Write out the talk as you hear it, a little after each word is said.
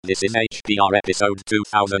This is HPR episode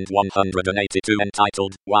 2182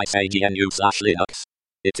 entitled, Why Say GNU/Linux?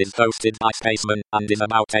 It is hosted by Spaceman and is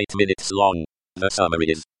about 8 minutes long. The summary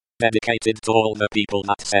is dedicated to all the people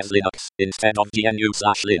that says Linux instead of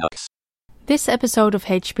GNU/Linux. This episode of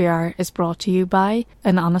HPR is brought to you by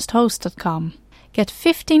anhonesthost.com. Get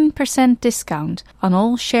 15% discount on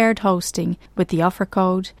all shared hosting with the offer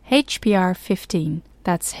code HPR15.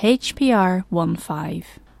 That's HPR15.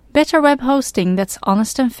 Better web hosting that's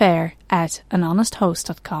honest and fair at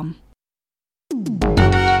anhonesthost.com.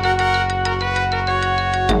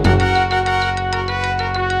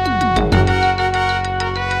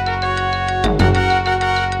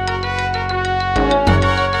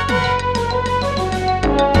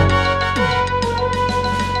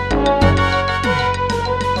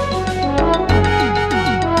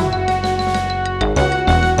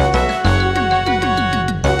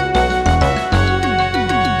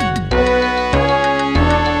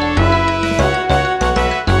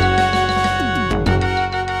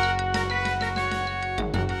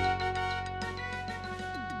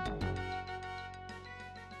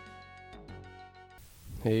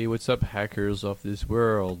 Hey, what's up, hackers of this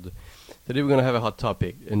world? Today we're gonna have a hot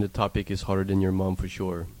topic, and the topic is hotter than your mom for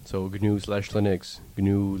sure. So GNU/Linux,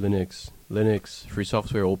 GNU Linux, Linux, free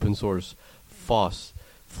software, open source, FOSS,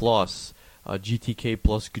 FLOSS, GTK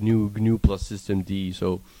plus GNU, GNU plus systemd.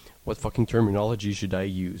 So what fucking terminology should I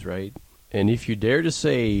use, right? And if you dare to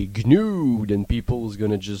say GNU, then people's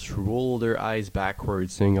gonna just roll their eyes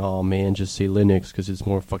backwards saying, oh man, just say Linux because it's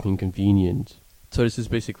more fucking convenient. So this is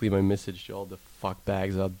basically my message to all the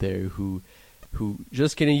fuckbags out there who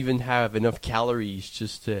just can't even have enough calories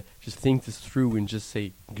just to think this through and just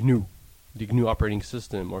say GNU, the GNU operating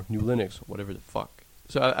system, or GNU Linux, or whatever the fuck.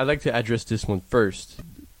 So I'd like to address this one first.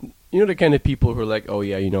 You know the kind of people who are like, oh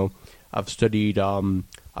yeah, you know, I've studied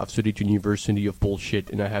University of bullshit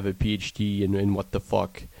and I have a PhD in what the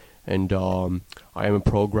fuck, and I am a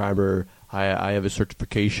programmer. I have a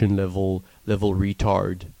certification level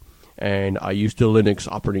retard. And I used the Linux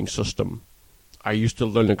operating system. Yeah,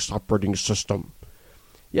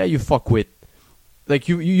 you fuckwit. Like,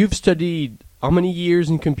 you've studied how many years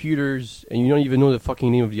in computers, and you don't even know the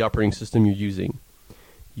fucking name of the operating system you're using.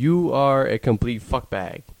 You are a complete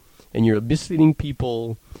fuckbag. And you're misleading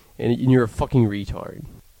people, and you're a fucking retard.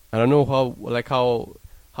 I don't know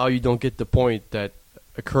how you don't get the point that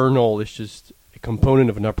a kernel is just a component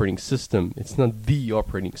of an operating system. It's not the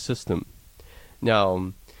operating system.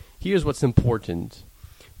 Now, here's what's important.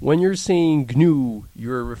 When you're saying GNU,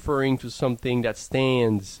 you're referring to something that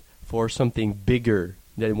stands for something bigger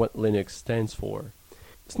than what Linux stands for.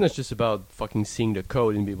 It's not just about fucking seeing the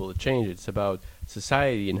code and be able to change it. It's about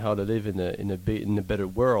society and how to live in a better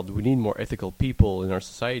world. We need more ethical people in our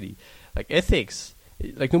society. Like ethics,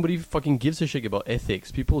 like nobody fucking gives a shit about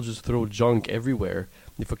ethics. People just throw junk everywhere.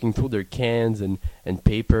 They fucking throw their cans and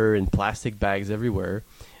paper and plastic bags everywhere.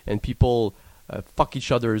 And people fuck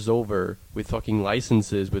each other's over with fucking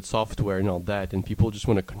licenses, with software and all that, and people just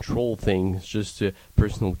want to control things just to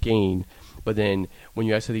personal gain. But then when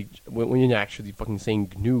you're actually fucking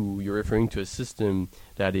saying GNU, you're referring to a system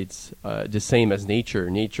that it's the same as nature.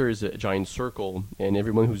 Nature is a giant circle, and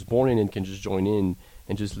everyone who's born in it can just join in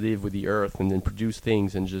and just live with the earth and then produce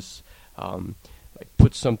things and just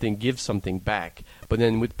give something back. But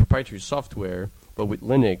then with proprietary software, but with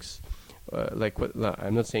Linux,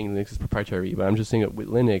 I'm not saying Linux is proprietary, but I'm just saying that with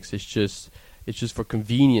Linux, it's just for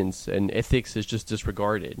convenience, and ethics is just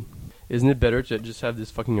disregarded. Isn't it better to just have this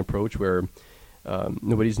fucking approach where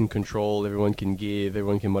nobody's in control, everyone can give,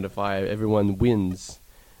 everyone can modify, everyone wins,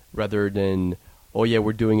 rather than, oh yeah,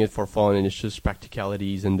 we're doing it for fun and it's just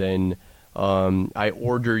practicalities, and then I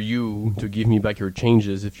order you to give me back your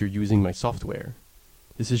changes if you're using my software.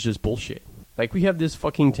 This is just bullshit. Like, we have this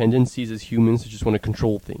fucking tendencies as humans to just want to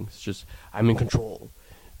control things. Just, I'm in control.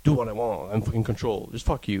 Do what I want. I'm fucking control. Just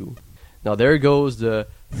fuck you. Now, there goes the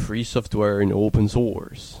free software and open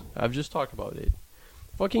source. I've just talked about it.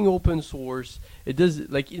 Fucking open source, it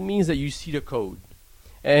means that you see the code.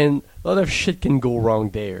 And a lot of shit can go wrong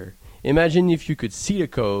there. Imagine if you could see the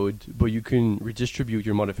code, but you can redistribute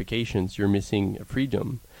your modifications. You're missing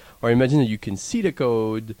freedom. Or imagine that you can see the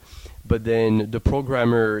code, but then the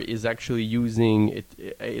programmer is actually using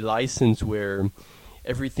a license where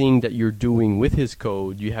everything that you're doing with his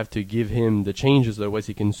code, you have to give him the changes, otherwise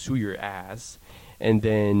he can sue your ass. And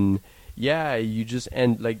then, yeah,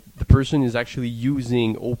 the person is actually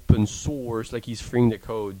using open source, like he's freeing the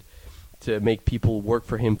code to make people work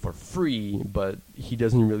for him for free, but he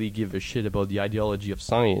doesn't really give a shit about the ideology of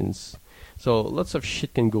science. So lots of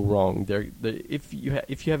shit can go wrong. If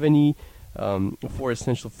you have any 4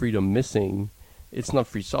 essential freedom missing, it's not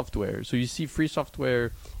free software. So you see, free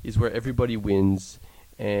software is where everybody wins,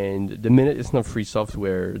 and the minute it's not free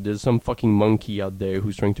software, there's some fucking monkey out there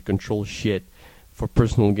who's trying to control shit for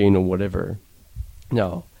personal gain or whatever.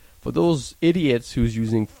 Now, for those idiots who's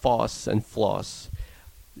using FOSS and FLOSS,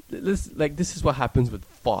 this is what happens with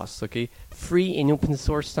FOSS, okay? Free and open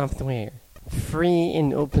source software. Free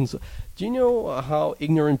and open source. Do you know how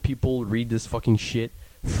ignorant people read this fucking shit?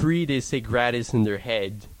 Free, they say gratis in their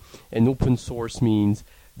head, and open source means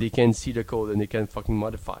they can see the code and they can fucking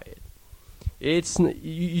modify it.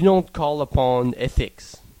 You don't call upon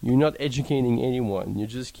ethics. You're not educating anyone. You're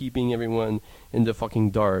just keeping everyone in the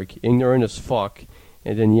fucking dark, ignorant as fuck.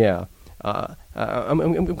 And then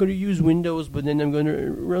I'm going to use Windows, but then I'm going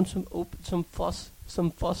to run some FOSS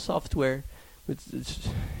software.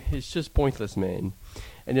 It's just pointless, man.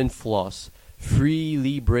 And then FLOSS, free,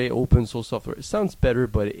 libre, open source software. It sounds better,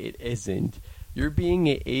 but it isn't. You're being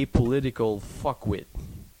a apolitical fuckwit.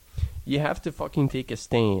 You have to fucking take a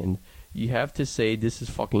stand. You have to say this is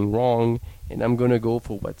fucking wrong, and I'm gonna go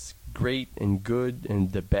for what's great and good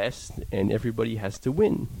and the best, and everybody has to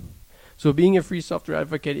win. So being a free software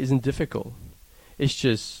advocate isn't difficult. It's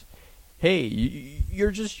just, hey,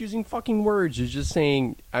 you're just using fucking words. You're just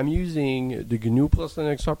saying, I'm using the GNU plus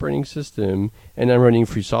Linux operating system, and I'm running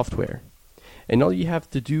free software. And all you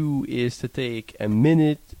have to do is to take a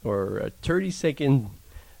minute or a 30-second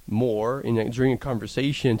more during a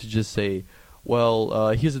conversation to just say,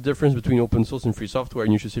 well, here's the difference between open source and free software,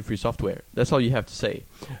 and you should say free software. That's all you have to say.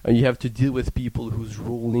 And you have to deal with people who's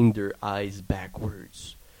rolling their eyes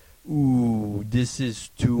backwards. Ooh, this is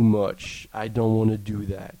too much. I don't want to do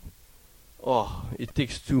that. Oh, it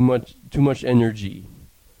takes too much energy.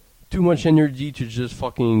 Too much energy to just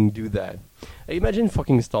fucking do that. Imagine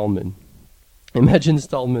fucking Stallman. Imagine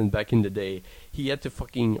Stallman back in the day. He had to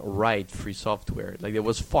fucking write free software. Like, there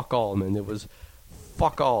was fuck all, man. There was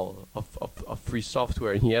fuck all of free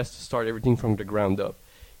software, and he has to start everything from the ground up.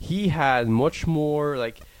 He had much more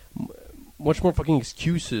fucking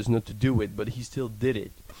excuses not to do it, but he still did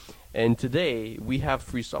it. And today we have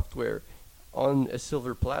free software on a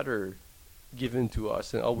silver platter given to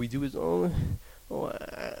us, and all we do is I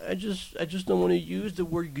just don't want to use the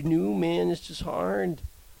word GNU, man. It's just hard.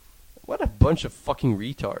 What a bunch of fucking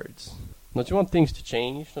retards. Don't you want things to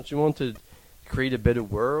change? Don't you want to create a better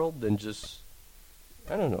world than just,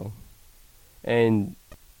 I don't know. And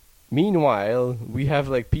meanwhile, we have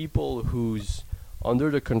like people who's under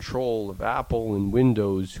the control of Apple and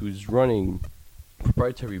Windows, who's running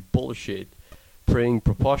proprietary bullshit, paying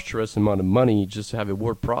preposterous amount of money just to have a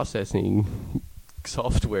word processing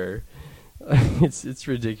software. It's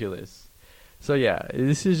ridiculous. So yeah,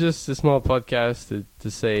 this is just a small podcast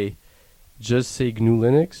to say, just say GNU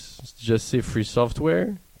Linux, just say free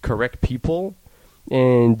software, correct people,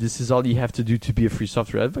 and this is all you have to do to be a free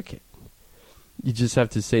software advocate. You just have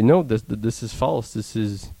to say, no, this is false. This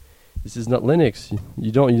is not Linux.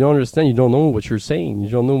 You don't understand. You don't know what you're saying. You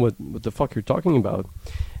don't know what the fuck you're talking about.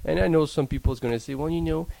 And I know some people is going to say,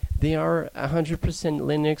 well, there are 100%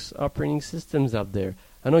 Linux operating systems out there.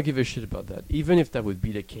 I don't give a shit about that. Even if that would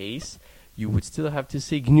be the case, you would still have to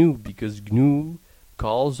say GNU, because GNU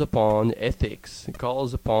calls upon ethics. It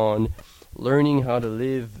calls upon learning how to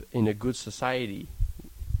live in a good society,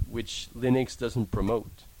 which Linux doesn't promote.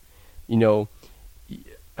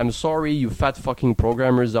 I'm sorry, you fat fucking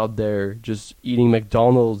programmers out there just eating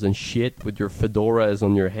McDonald's and shit with your fedoras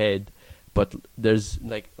on your head, but there's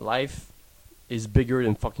life is bigger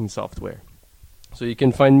than fucking software. So you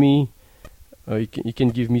can find me, you can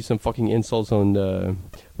give me some fucking insults on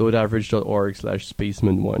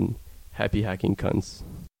loadaverage.org/spaceman1. Happy hacking, cunts.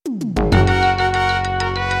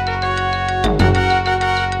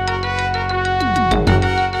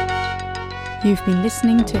 You've been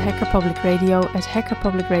listening to Hacker Public Radio at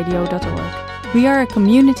hackerpublicradio.org. We are a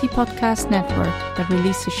community podcast network that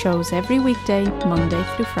releases shows every weekday, Monday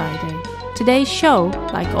through Friday. Today's show,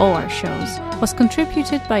 like all our shows, was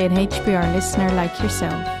contributed by an HPR listener like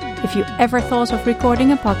yourself. If you ever thought of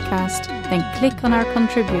recording a podcast, then click on our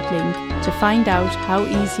contribute link to find out how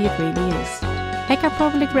easy it really is. Hacker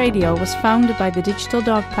Public Radio was founded by the Digital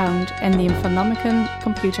Dog Pound and the Infonomicon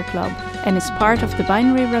Computer Club and is part of the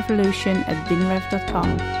binary revolution at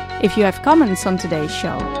binrev.com. If you have comments on today's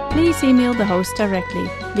show, please email the host directly,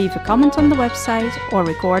 leave a comment on the website, or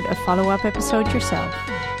record a follow-up episode yourself.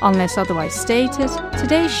 Unless otherwise stated,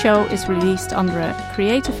 today's show is released under a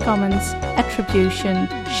Creative Commons Attribution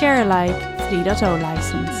Share Alike 3.0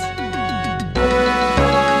 license.